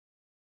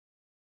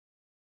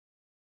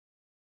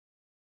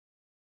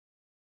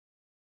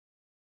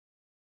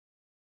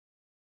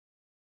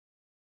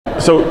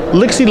So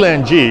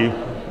LixiLan-G,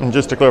 and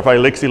just to clarify,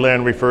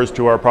 LixiLan refers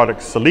to our product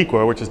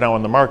Soliqua, which is now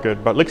on the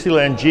market, but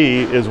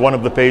LixiLan-G is one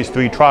of the phase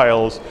 3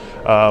 trials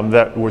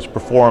that was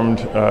performed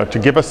to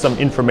give us some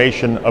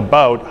information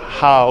about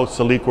how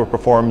Soliqua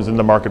performs in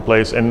the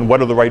marketplace and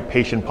what are the right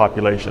patient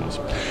populations.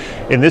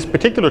 In this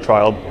particular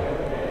trial,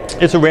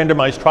 it's a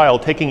randomized trial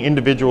taking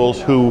individuals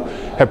who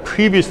have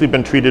previously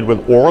been treated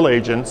with oral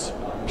agents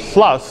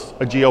plus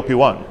a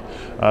GLP-1.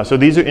 So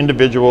these are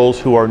individuals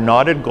who are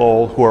not at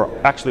goal, who are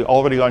actually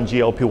already on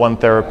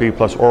GLP-1 therapy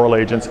plus oral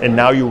agents, and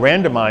now you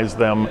randomize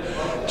them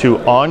to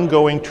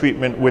ongoing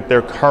treatment with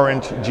their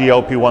current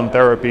GLP-1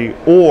 therapy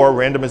or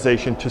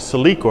randomization to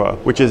Soliqua,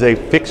 which is a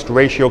fixed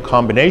ratio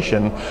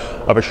combination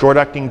of a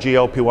short-acting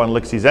GLP-1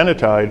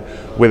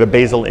 lixisenatide with a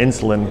basal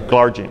insulin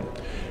glargine.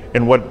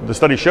 And what the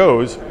study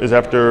shows is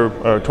after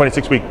a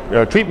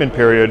 26-week treatment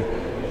period,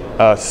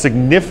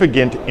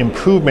 significant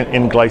improvement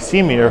in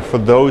glycemia for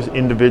those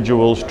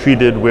individuals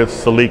treated with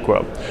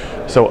Soliqua.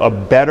 So a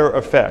better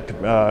effect,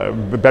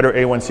 better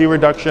A1C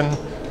reduction,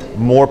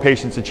 more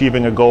patients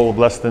achieving a goal of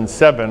less than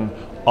 7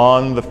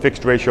 on the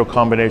fixed ratio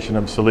combination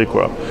of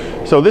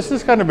Soliqua. So this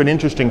is kind of an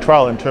interesting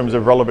trial in terms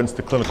of relevance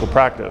to clinical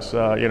practice.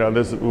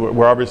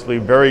 We're obviously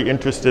very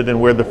interested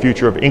in where the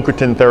future of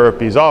incretin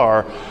therapies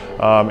are,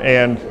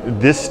 and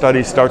this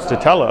study starts to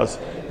tell us,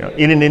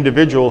 in an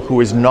individual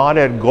who is not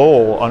at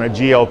goal on a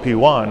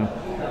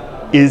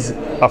GLP-1, is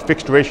a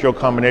fixed ratio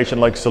combination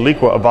like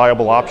Soliqua a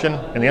viable option?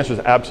 And the answer is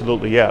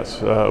absolutely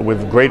yes,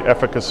 with great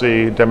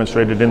efficacy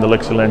demonstrated in the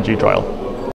LixiLan-G trial.